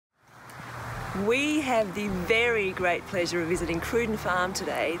We have the very great pleasure of visiting Cruden farm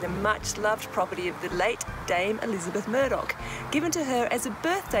today, the much loved property of the late Dame Elisabeth Murdoch, given to her as a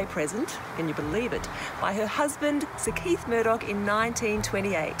birthday present, can you believe it, by her husband Sir Keith Murdoch in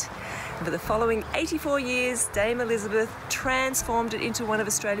 1928. And for the following 84 years, Dame Elisabeth transformed it into one of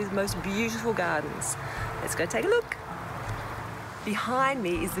Australia's most beautiful gardens. Let's go take a look. Behind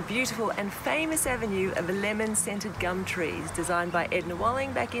me is the beautiful and famous avenue of lemon-scented gum trees designed by Edna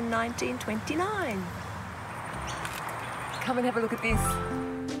Walling back in 1929. Come and have a look at this.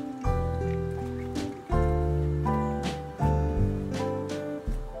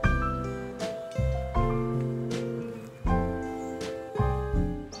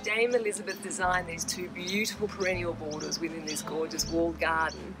 Dame Elisabeth designed these two beautiful perennial borders within this gorgeous walled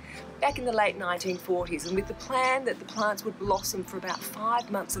garden back in the late 1940s, and with the plan that the plants would blossom for about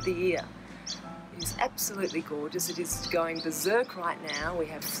 5 months of the year. It is absolutely gorgeous. It is going berserk right now. We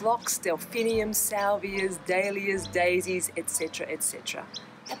have phlox, delphiniums, salvias, dahlias, daisies, etc., etc.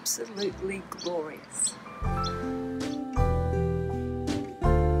 Absolutely glorious.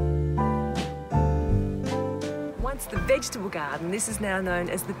 Once the vegetable garden, this is now known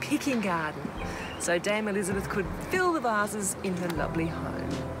as the picking garden. So Dame Elisabeth could fill the vases in her lovely home.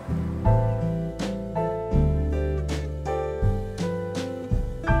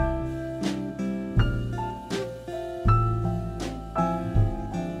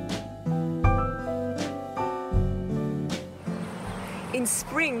 In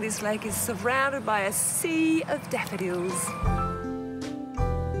spring, this lake is surrounded by a sea of daffodils.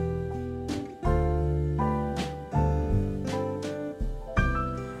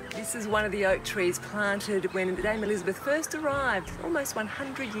 This is one of the oak trees planted when Dame Elisabeth first arrived, almost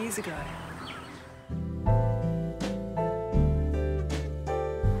 100 years ago.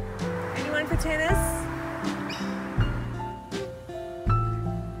 Anyone for tennis?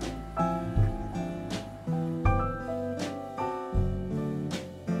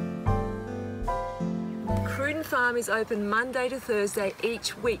 Cruden Farm is open Monday to Thursday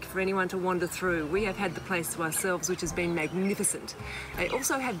each week for anyone to wander through. We have had the place to ourselves, which has been magnificent. They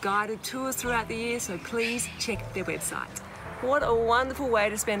also have guided tours throughout the year, so please check their website. What a wonderful way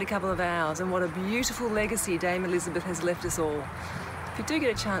to spend a couple of hours, and what a beautiful legacy Dame Elisabeth has left us all. If you do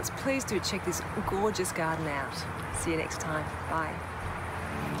get a chance, please do check this gorgeous garden out. See you next time. Bye.